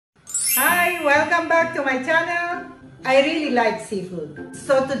everyone! Welcome back to my channel. I really like seafood.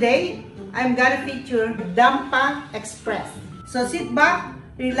 So today, I'm gonna feature Dampa Express. So sit back,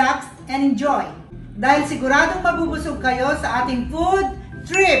 relax, and enjoy. Dahil siguradong mabubusog kayo sa ating food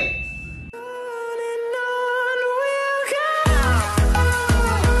trip.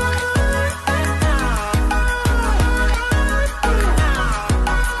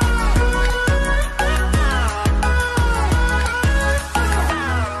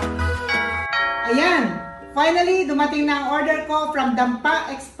 Ayan, finally, dumating na ang order ko from Dampa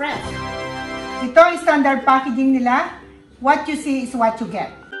Express. Ito ang standard packaging nila. What you see is what you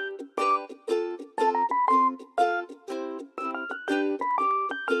get.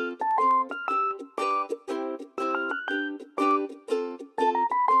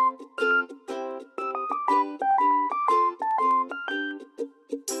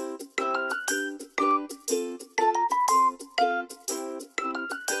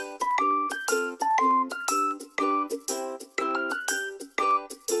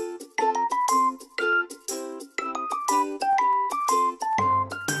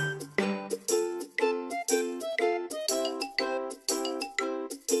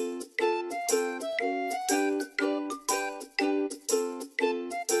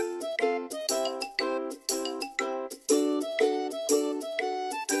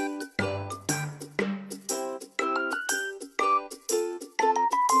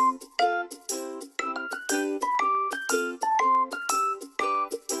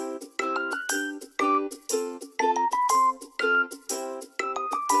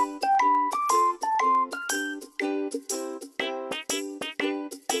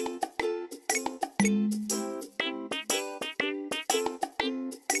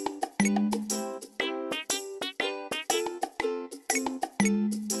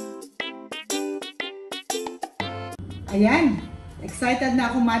 Ayan, excited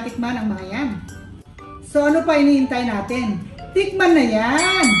na akong matikman ang mga yan. So ano pa iniintay natin? Tikman na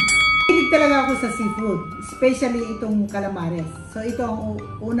yan! Hilig talaga ako sa seafood, especially itong calamares. So ito ang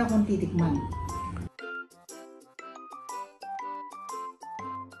una kong titikman.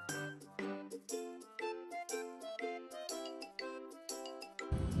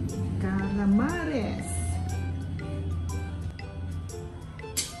 Calamares.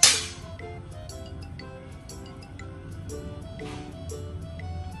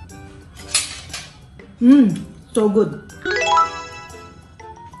 So good.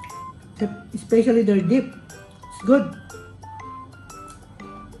 Especially their dip. It's good.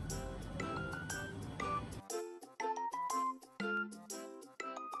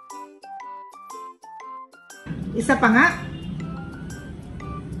 Isa pa nga.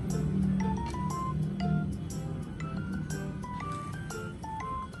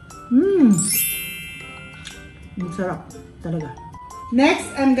 Ang sarap talaga.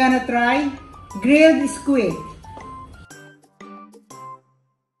 Next, I'm gonna try grilled squid.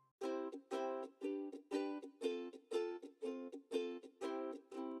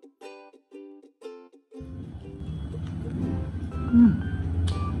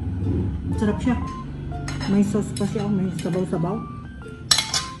 Sarap siya. May sauce pa siya, may sabaw-sabaw.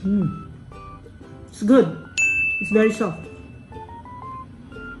 It's good. It's very soft.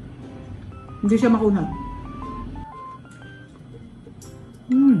 Hindi siya makunat.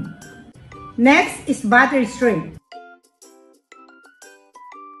 Next is butter shrimp.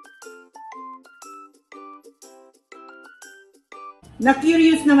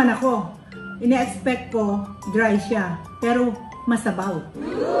 Na-curious naman ako. Ina-expect ko dry siya, pero masabaw.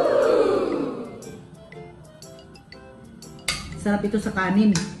 Sarap ito sa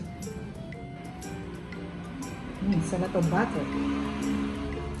kanin. Sarap ito butter.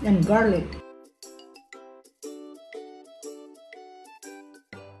 And garlic.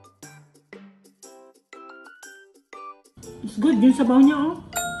 It's good yung sabaw niya, oh.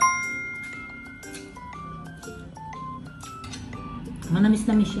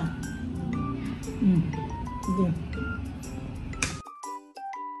 Manamis-namis siya. Okay.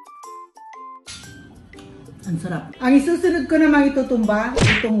 Ang sarap. Ang isusunod ko namang itutumba,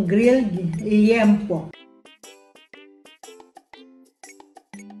 itong grilled liempo.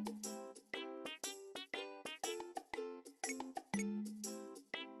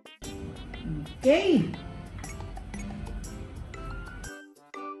 Okay.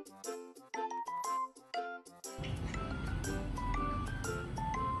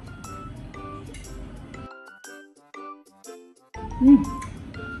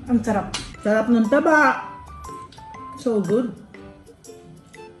 Ang sarap. Sarap ng taba. So good.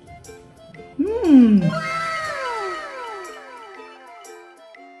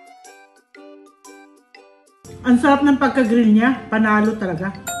 Ang sarap ng pagka-grill niya. Panalo talaga.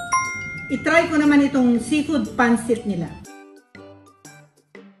 I-try ko naman itong seafood pancit nila.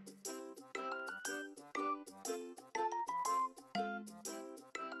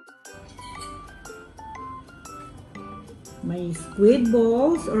 May squid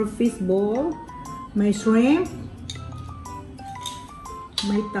balls or fish ball, may shrimp,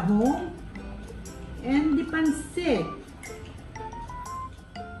 may tahong, and the pancit.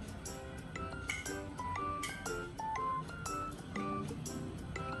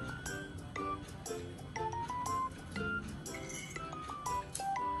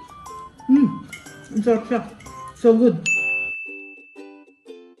 Ang sarap siya. So good.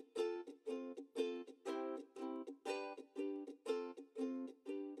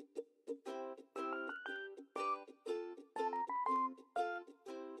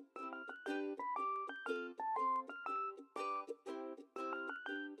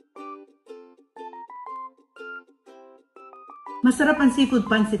 Masarap ang seafood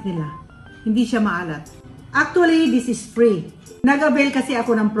pancit nila. Hindi siya maalat. Actually, this is free. Nag-avail kasi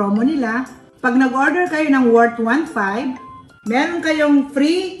ako ng promo nila. Pag nag-order kayo ng worth 1.5, meron kayong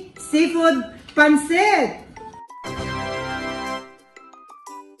free seafood pancit.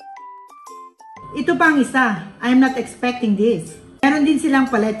 Ito pang isa. I'm not expecting this. Meron din silang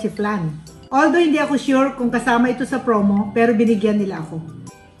paleche flan. Although hindi ako sure kung kasama ito sa promo, pero binigyan nila ako.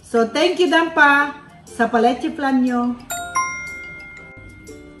 So, thank you Dampa sa paleche flan nyo.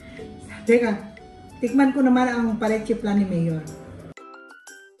 Teka, tikman ko naman ang paleche flan ni Mayor.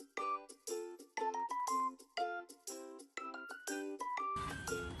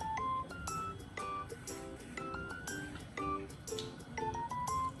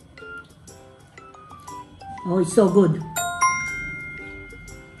 Oh, it's so good.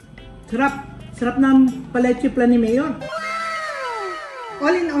 Sarap. Sarap ng paleche flan ni Mayor.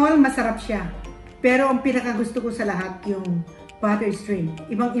 All in all, masarap siya. Pero ang pinakagusto ko sa lahat yung butter shrimp.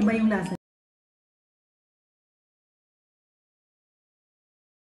 Ibang-iba yung lasa.